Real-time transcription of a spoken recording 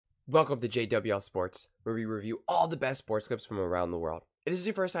Welcome to JWL Sports, where we review all the best sports clips from around the world. If this is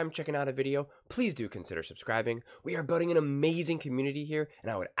your first time checking out a video, please do consider subscribing. We are building an amazing community here, and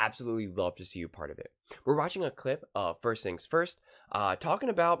I would absolutely love to see you part of it. We're watching a clip of First Things First, talking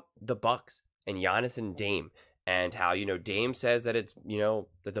about the Bucks and Giannis and Dame, and how, Dame says that it's,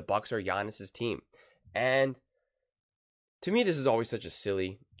 that the Bucks are Giannis's team. And to me, this is always such a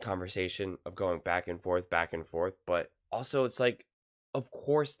silly conversation of going back and forth, but also it's like, of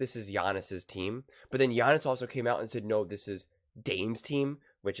course this is Giannis's team, but then Giannis also came out and said, no, this is Dame's team,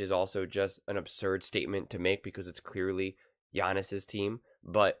 which is also just an absurd statement to make because it's clearly Giannis's team.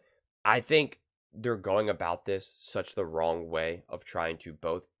 But I think they're going about this such the wrong way of trying to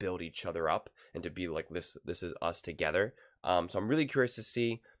both build each other up and to be like, this is us together. So I'm really curious to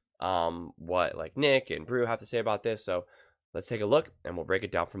see what like Nick and Brew have to say about this. So let's take a look and we'll break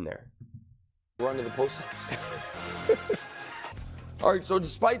it down from there. Run to the post office. All right, so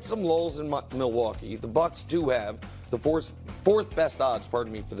despite some lulls in Milwaukee, the Bucks do have the fourth best odds, for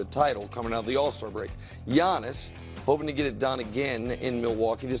the title coming out of the All-Star break. Giannis hoping to get it done again in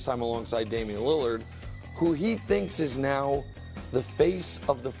Milwaukee, this time alongside Damian Lillard, who he thinks is now the face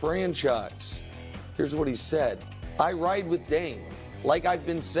of the franchise. Here's what he said. I ride with Dame. Like I've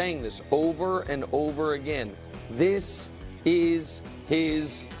been saying this over and over again. This is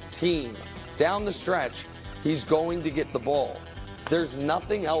his team. Down the stretch, he's going to get the ball. There's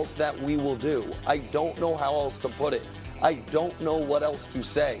nothing else that we will do. I don't know how else to put it. I don't know what else to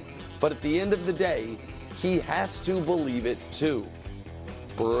say. But at the end of the day, he has to believe it too.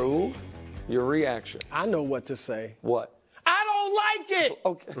 Brew, your reaction. I know what to say. What? I don't like it.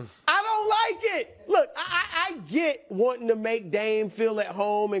 Okay. I don't like it. Look, I get wanting to make Dame feel at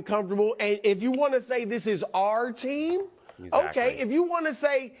home and comfortable. And if you want to say this is our team, Exactly. Okay. If you want to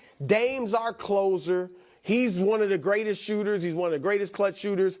say Dame's our closer, he's one of the greatest shooters, he's one of the greatest clutch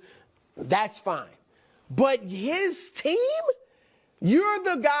shooters, that's fine. But his team, you're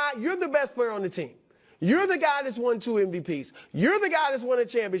the guy, you're the best player on the team. You're the guy that's won 2 MVPs. You're the guy that's won a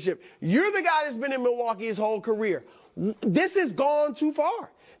championship. You're the guy that's been in Milwaukee his whole career. This has gone too far.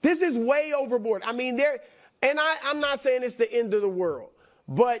 This is way overboard. I mean, I'm not saying it's the end of the world,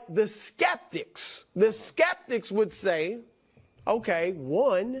 but the skeptics would say, okay,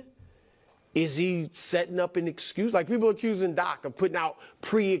 one, is he setting up an excuse? Like people accusing Doc of putting out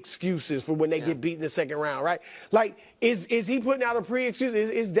pre-excuses for when they get beat in the second round, right? Like, is he putting out a pre-excuse?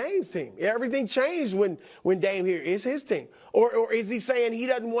 Is Dame's team. Everything changed when Dame here is his team. Or is he saying he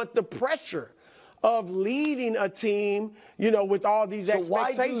doesn't want the pressure of leading a team, with all these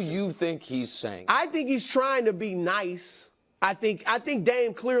expectations? So why do you think he's saying? I think he's trying to be nice. I think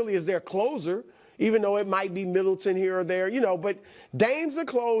Dame clearly is their closer, even though it might be Middleton here or there, but Dame's a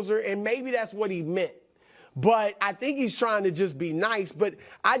closer, and maybe that's what he meant. But I think he's trying to just be nice, but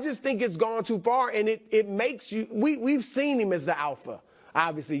I just think it's gone too far, and it makes you, we've seen him as the alpha,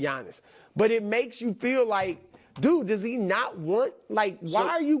 obviously Giannis, but it makes you feel like, dude, does he not want, why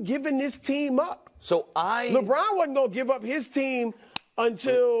are you giving this team up? LeBron wasn't going to give up his team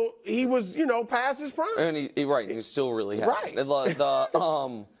until he was, past his prime. And he still really has. Right.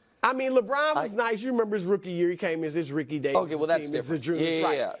 I mean, LeBron was nice. You remember his rookie year. He came as his Ricky Davis. Okay, well, that's different.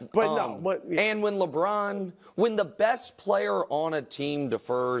 Yeah. But And when the best player on a team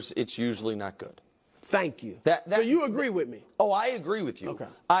defers, it's usually not good. Thank you. So you agree with me? Oh, I agree with you. Okay.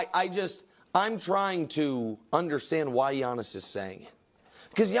 I'm trying to understand why Giannis is saying it.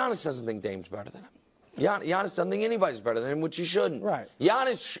 Because Giannis doesn't think Dame's better than him. Giannis doesn't think anybody's better than him, which he shouldn't. Right.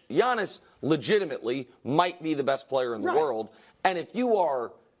 Giannis legitimately might be the best player in the world. And if you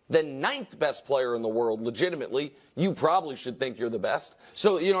are the 9th best player in the world legitimately, you probably should think you're the best.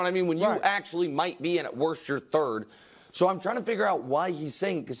 So, you know what I mean? When you actually might be, and at worst, you're 3rd. So I'm trying to figure out why he's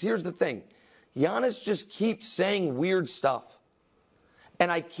saying it, because here's the thing. Giannis just keeps saying weird stuff, and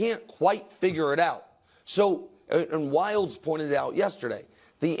I can't quite figure it out. So, and Wilds pointed it out yesterday,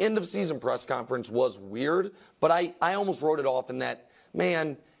 the end-of-season press conference was weird, but I almost wrote it off in that,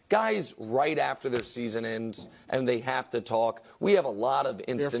 man, guys right after their season ends and they have to talk. We have a lot of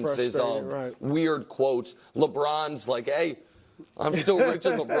instances of weird quotes. LeBron's like, hey, I'm still rich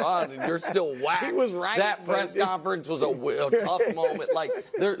as LeBron and you're still whack. He was right. That press conference was a tough moment. Like,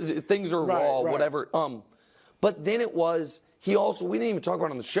 things are raw, whatever. But then it was, we didn't even talk about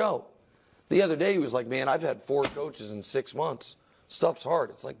it on the show. The other day he was like, man, I've had 4 coaches in 6 months. Stuff's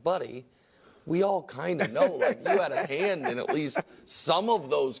hard. It's like, buddy, we all kind of know, like, you had a hand in at least some of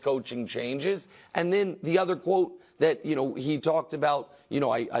those coaching changes. And then the other quote that, he talked about,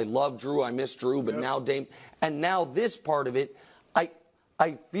 I love Drew, I miss Drew, but now Dame. And now this part of it,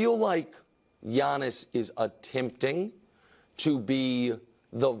 I feel like Giannis is attempting to be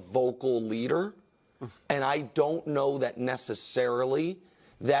the vocal leader. And I don't know that necessarily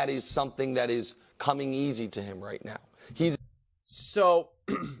that is something that is coming easy to him right now. So,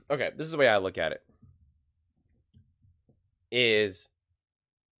 okay, this is the way I look at it. Is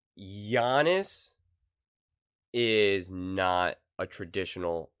Giannis is not a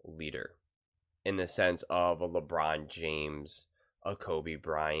traditional leader in the sense of a LeBron James, a Kobe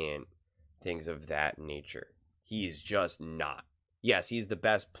Bryant, things of that nature. He is just not. Yes, he's the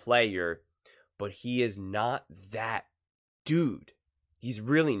best player, but he is not that dude. He's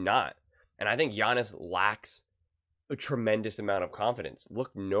really not. And I think Giannis lacks a tremendous amount of confidence.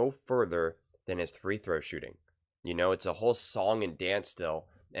 Look no further than his free throw shooting. You know, it's a whole song and dance still.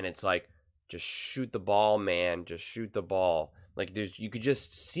 And it's like, just shoot the ball, man. Just shoot the ball. Like, you could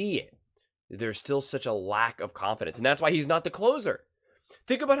just see it. There's still such a lack of confidence. And that's why he's not the closer.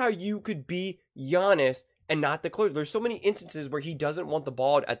 Think about how you could be Giannis and not the closer. There's so many instances where he doesn't want the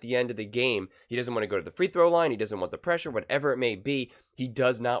ball at the end of the game. He doesn't want to go to the free throw line. He doesn't want the pressure, whatever it may be. He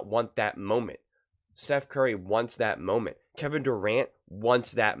does not want that moment. Steph Curry wants that moment. Kevin Durant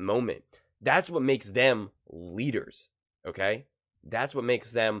wants that moment. That's what makes them leaders, okay? That's what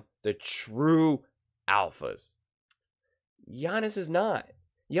makes them the true alphas. Giannis is not.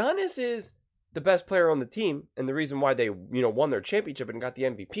 Giannis is the best player on the team and the reason why they, won their championship and got the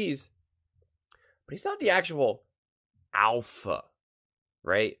MVPs. But he's not the actual alpha,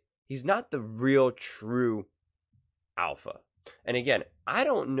 right? He's not the real true alpha. And again, I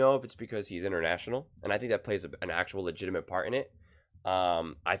don't know if it's because he's international, and I think that plays an actual legitimate part in it.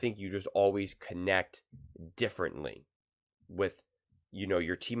 I think you just always connect differently with,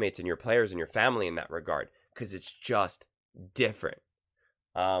 your teammates and your players and your family in that regard, because it's just different.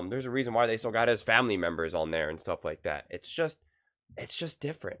 There's a reason why they still got his family members on there and stuff like that. It's just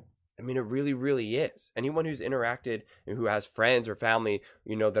different. I mean, it really, really is. Anyone who's interacted and who has friends or family,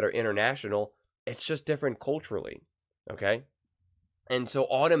 that are international, it's just different culturally. Okay? And so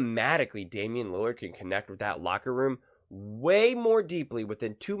automatically Damian Lillard can connect with that locker room way more deeply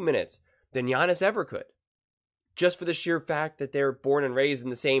within 2 minutes than Giannis ever could. Just for the sheer fact that they're born and raised in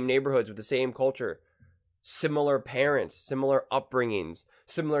the same neighborhoods with the same culture. Similar parents, similar upbringings,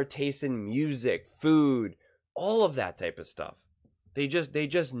 similar tastes in music, food, all of that type of stuff. They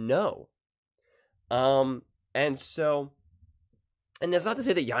just know. And that's not to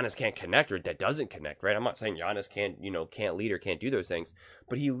say that Giannis can't connect or that doesn't connect, right? I'm not saying Giannis can't lead or can't do those things,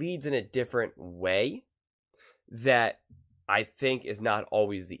 but he leads in a different way that I think is not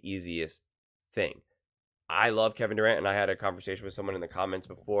always the easiest thing. I love Kevin Durant, and I had a conversation with someone in the comments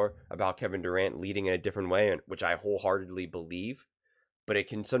before about Kevin Durant leading in a different way, which I wholeheartedly believe. But it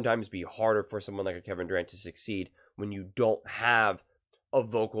can sometimes be harder for someone like a Kevin Durant to succeed when you don't have a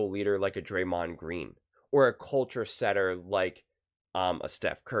vocal leader like a Draymond Green or a culture setter like a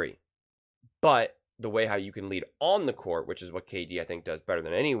Steph Curry. But the way how you can lead on the court, which is what KD I think does better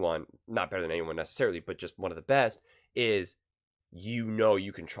than anyone, not better than anyone necessarily, but just one of the best, is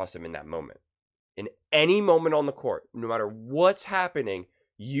you can trust him in that moment. In any moment on the court, no matter what's happening,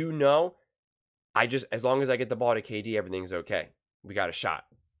 as long as I get the ball to KD, everything's okay. We got a shot.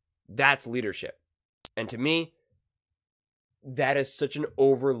 That's leadership. And to me, that is such an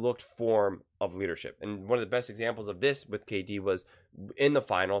overlooked form of leadership. And one of the best examples of this with KD was in the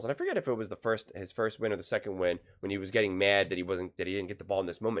finals. And I forget if it was his first win or the second win, when he was getting mad that he didn't get the ball in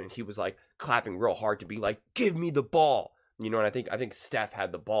this moment. And he was like clapping real hard to be like, give me the ball. And I think Steph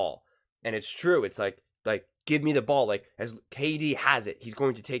had the ball. And it's true. It's like, give me the ball. Like, as KD has it, he's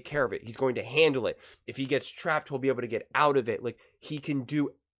going to take care of it. He's going to handle it. If he gets trapped, he'll be able to get out of it. Like, he can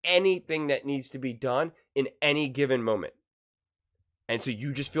do anything that needs to be done in any given moment. And so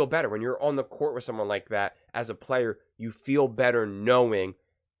you just feel better when you're on the court with someone like that. As a player, you feel better knowing,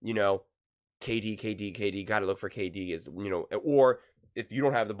 KD, got to look for KD is, or if you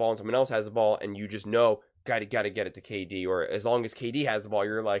don't have the ball and someone else has the ball and you just know, got to get it to KD, or as long as KD has the ball,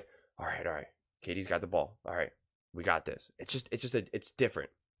 you're like, all right. KD's got the ball. All right, we got this. It's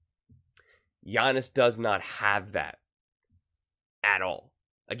different. Giannis does not have that at all.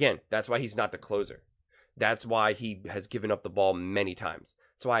 Again, that's why he's not the closer. That's why he has given up the ball many times.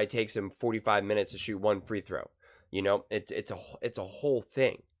 That's why it takes him 45 minutes to shoot one free throw. It's a whole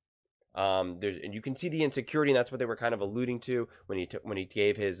thing. And you can see the insecurity, and that's what they were kind of alluding to when he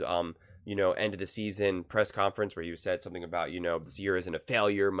gave his end of the season press conference, where he said something about, this year isn't a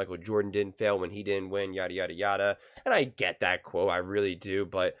failure. Michael Jordan didn't fail when he didn't win, yada, yada, yada. And I get that quote. I really do.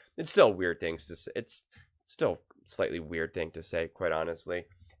 But it's still weird things to say. It's still a slightly weird thing to say, quite honestly.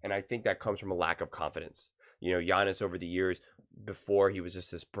 And I think that comes from a lack of confidence. Giannis over the years, before he was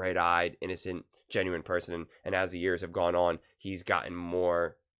just this bright-eyed, innocent genuine person. And as the years have gone on, he's gotten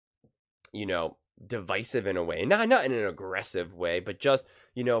more, divisive in a way. Not in an aggressive way, but just,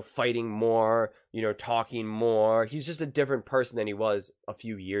 fighting more, talking more. He's just a different person than he was a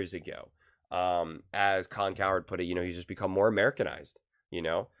few years ago. As Colin Cowherd put it, he's just become more Americanized,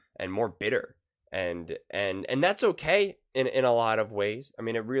 and more bitter. And that's okay in a lot of ways. I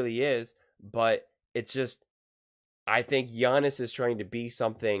mean, it really is, but it's just, I think Giannis is trying to be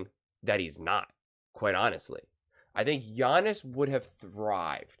something that he's not, quite honestly. I think Giannis would have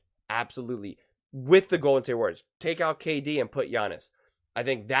thrived, absolutely, with the Golden State Warriors. Take out KD and put Giannis. I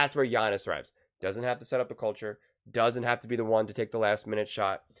think that's where Giannis thrives. Doesn't have to set up the culture, doesn't have to be the one to take the last minute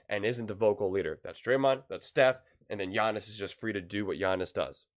shot, and isn't the vocal leader. That's Draymond, that's Steph, and then Giannis is just free to do what Giannis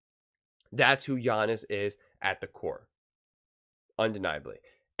does. That's who Giannis is at the core, undeniably,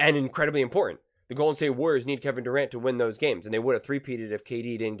 and incredibly important. The Golden State Warriors need Kevin Durant to win those games, and they would have three-peated if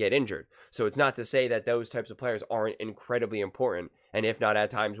KD didn't get injured. So it's not to say that those types of players aren't incredibly important, and if not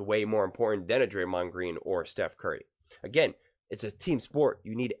at times way more important than a Draymond Green or Steph Curry. Again, it's a team sport.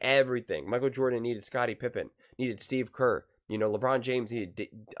 You need everything. Michael Jordan needed Scottie Pippen, needed Steve Kerr. LeBron James needed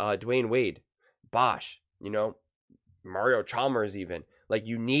Dwayne Wade, Bosh, Mario Chalmers even. Like,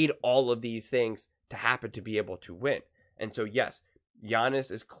 you need all of these things to happen to be able to win. And so, yes,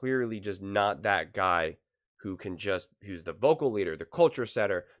 Giannis is clearly just not that guy who's the vocal leader, the culture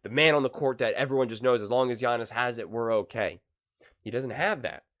setter, the man on the court that everyone just knows as long as Giannis has it, we're okay. He doesn't have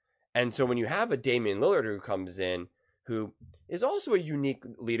that. And so when you have a Damian Lillard who comes in, who is also a unique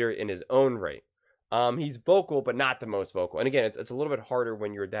leader in his own right. He's vocal, but not the most vocal. And again, it's a little bit harder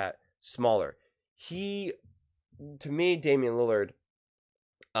when you're that smaller. To me, Damian Lillard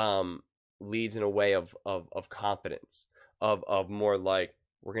leads in a way of confidence, of more like,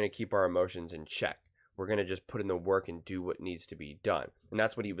 we're going to keep our emotions in check. We're going to just put in the work and do what needs to be done. And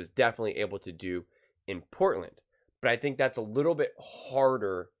that's what he was definitely able to do in Portland. But I think that's a little bit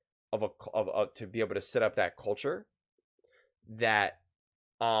harder to be able to set up that culture that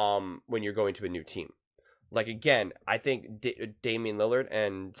when you're going to a new team. Like, again, I think Damian Lillard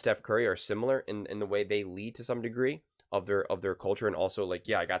and Steph Curry are similar in the way they lead to some degree of their culture. And also, like,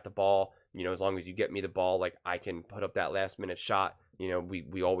 yeah, I got the ball, as long as you get me the ball, like, I can put up that last minute shot.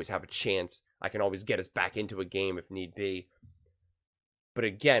 We always have a chance. I can always get us back into a game if need be. But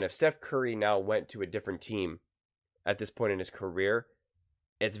again, if Steph Curry now went to a different team at this point in his career,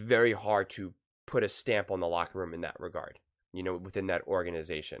 it's very hard to put a stamp on the locker room in that regard, within that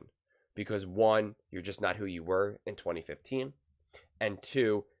organization. Because one, you're just not who you were in 2015. And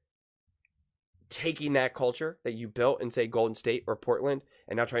two, taking that culture that you built in, say, Golden State or Portland,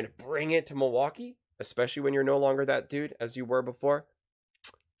 and now trying to bring it to Milwaukee, especially when you're no longer that dude as you were before,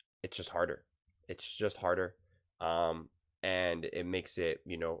 it's just harder. It's just harder. And it makes it,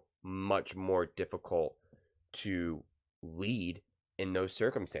 much more difficult to lead in those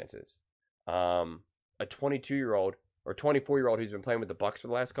circumstances. A 22-year-old or 24-year-old who's been playing with the Bucks for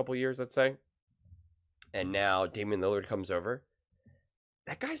the last couple of years, let's say, and now Damian Lillard comes over,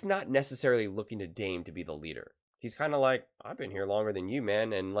 that guy's not necessarily looking to Dame to be the leader. He's kind of like, I've been here longer than you,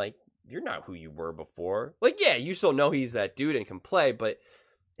 man, and, like, you're not who you were before. Like, yeah, you still know he's that dude and can play, but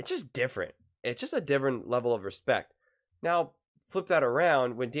it's just different. It's just a different level of respect. Now, flip that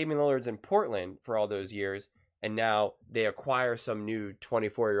around, when Damian Lillard's in Portland for all those years, and now they acquire some new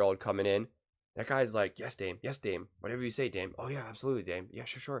 24-year-old coming in, that guy's like, yes, Dame, whatever you say, Dame. Oh, yeah, absolutely, Dame. Yeah,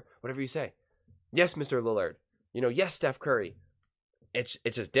 sure, whatever you say. Yes, Mr. Lillard. Yes, Steph Curry. It's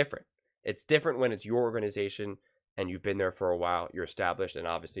just different. It's different when it's your organization and you've been there for a while, you're established, and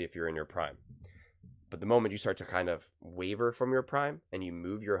obviously if you're in your prime. But the moment you start to kind of waver from your prime and you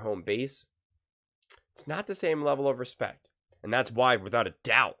move your home base, it's not the same level of respect. And that's why, without a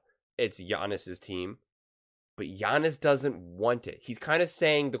doubt, it's Giannis's team. But Giannis doesn't want it. He's kind of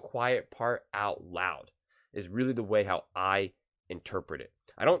saying the quiet part out loud, is really the way how I interpret it.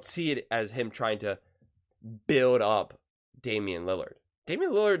 I don't see it as him trying to build up Damian Lillard.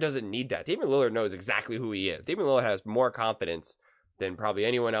 Damian Lillard doesn't need that. Damian Lillard knows exactly who he is. Damian Lillard has more confidence than probably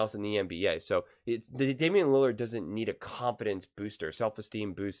anyone else in the NBA. So Damian Lillard doesn't need a confidence booster,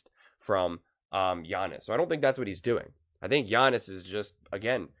 self-esteem boost from Giannis. So I don't think that's what he's doing. I think Giannis is just,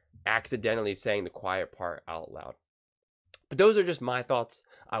 again, accidentally saying the quiet part out loud. But those are just my thoughts.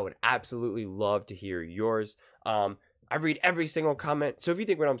 I would absolutely love to hear yours. I read every single comment. So if you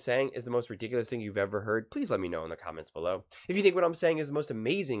think what I'm saying is the most ridiculous thing you've ever heard, please let me know in the comments below. If you think what I'm saying is the most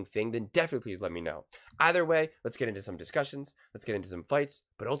amazing thing, then definitely please let me know. Either way, let's get into some discussions. Let's get into some fights.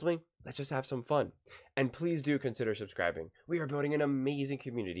 But ultimately, let's just have some fun. And please do consider subscribing. We are building an amazing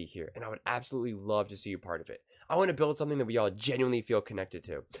community here, and I would absolutely love to see you part of it. I want to build something that we all genuinely feel connected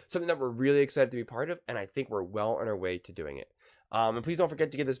to, something that we're really excited to be part of, and I think we're well on our way to doing it. And please don't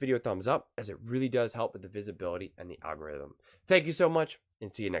forget to give this video a thumbs up, as it really does help with the visibility and the algorithm. Thank you so much,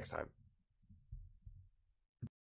 and see you next time.